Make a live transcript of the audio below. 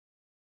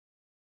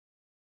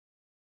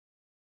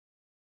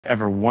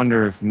Ever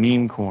wonder if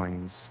meme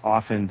coins,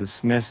 often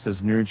dismissed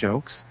as nerd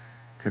jokes,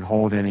 could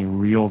hold any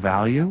real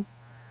value?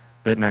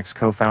 BitMEX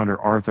co-founder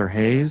Arthur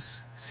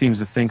Hayes seems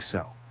to think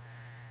so.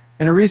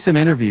 In a recent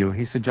interview,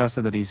 he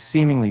suggested that these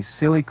seemingly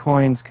silly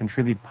coins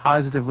contribute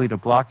positively to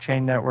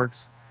blockchain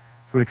networks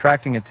through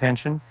attracting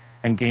attention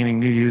and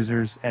gaining new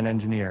users and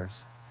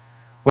engineers.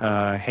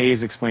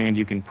 Hayes explained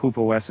you can poop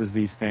OSs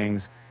these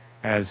things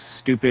as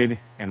stupid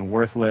and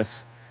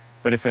worthless,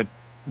 but if it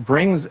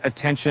brings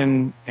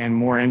attention and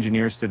more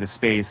engineers to the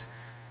space,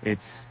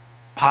 it's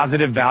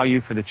positive value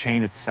for the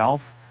chain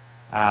itself,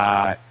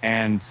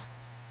 and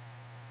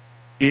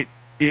it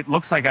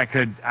looks like I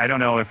don't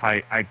know if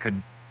I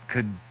could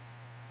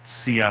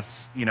see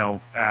us,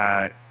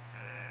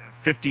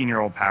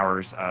 15-year-old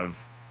powers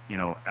of,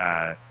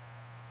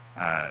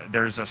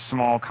 there's a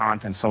small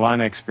content.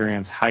 Solana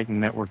experienced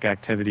heightened network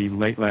activity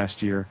late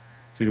last year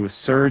due to a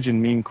surge in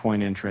meme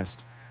coin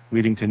interest,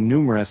 leading to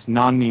numerous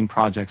non-meme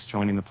projects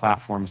joining the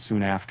platform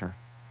soon after.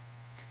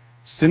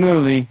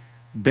 Similarly,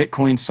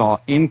 Bitcoin saw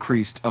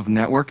increased of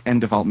network and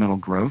developmental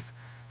growth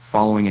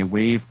following a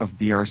wave of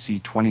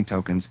BRC20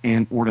 tokens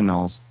and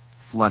ordinals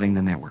flooding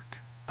the network.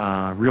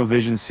 Real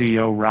Vision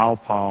CEO Raoul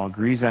Pal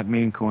agrees that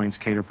meme coins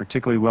cater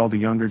particularly well to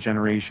younger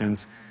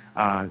generations,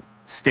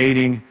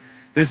 stating,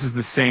 "This is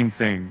the same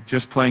thing,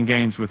 just playing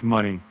games with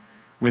money."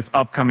 With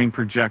upcoming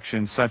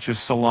projections such as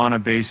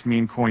Solana-based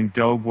meme coin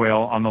Doge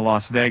Whale on the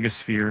Las Vegas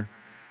sphere,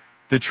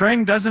 the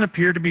trend doesn't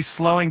appear to be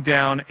slowing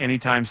down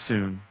anytime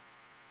soon.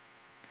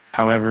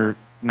 However,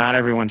 not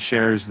everyone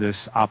shares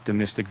this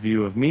optimistic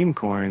view of meme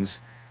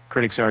coins.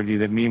 Critics argue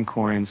that meme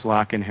coins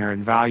lack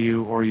inherent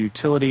value or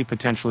utility,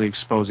 potentially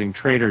exposing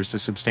traders to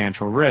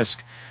substantial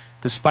risk.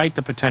 Despite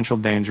the potential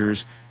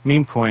dangers,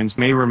 meme coins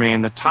may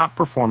remain the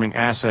top-performing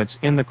assets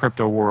in the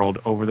crypto world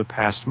over the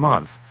past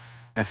month.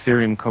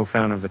 Ethereum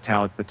co-founder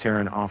Vitalik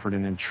Buterin offered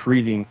an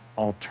intriguing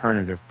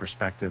alternative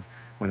perspective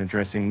when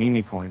addressing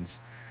meme coins.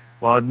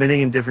 While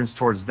admitting indifference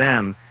towards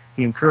them,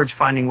 he encouraged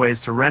finding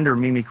ways to render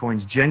meme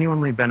coins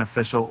genuinely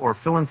beneficial or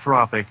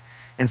philanthropic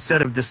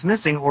instead of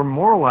dismissing or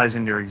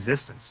moralizing their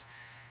existence.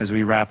 As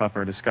we wrap up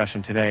our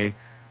discussion today,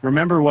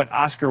 remember what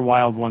Oscar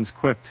Wilde once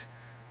quipped: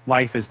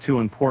 "Life is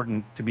too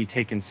important to be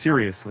taken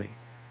seriously,"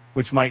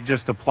 which might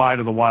just apply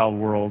to the wild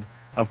world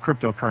of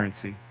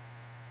cryptocurrency.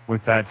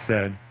 With that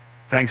said,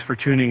 thanks for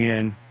tuning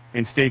in,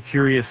 and stay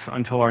curious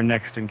until our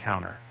next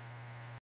encounter.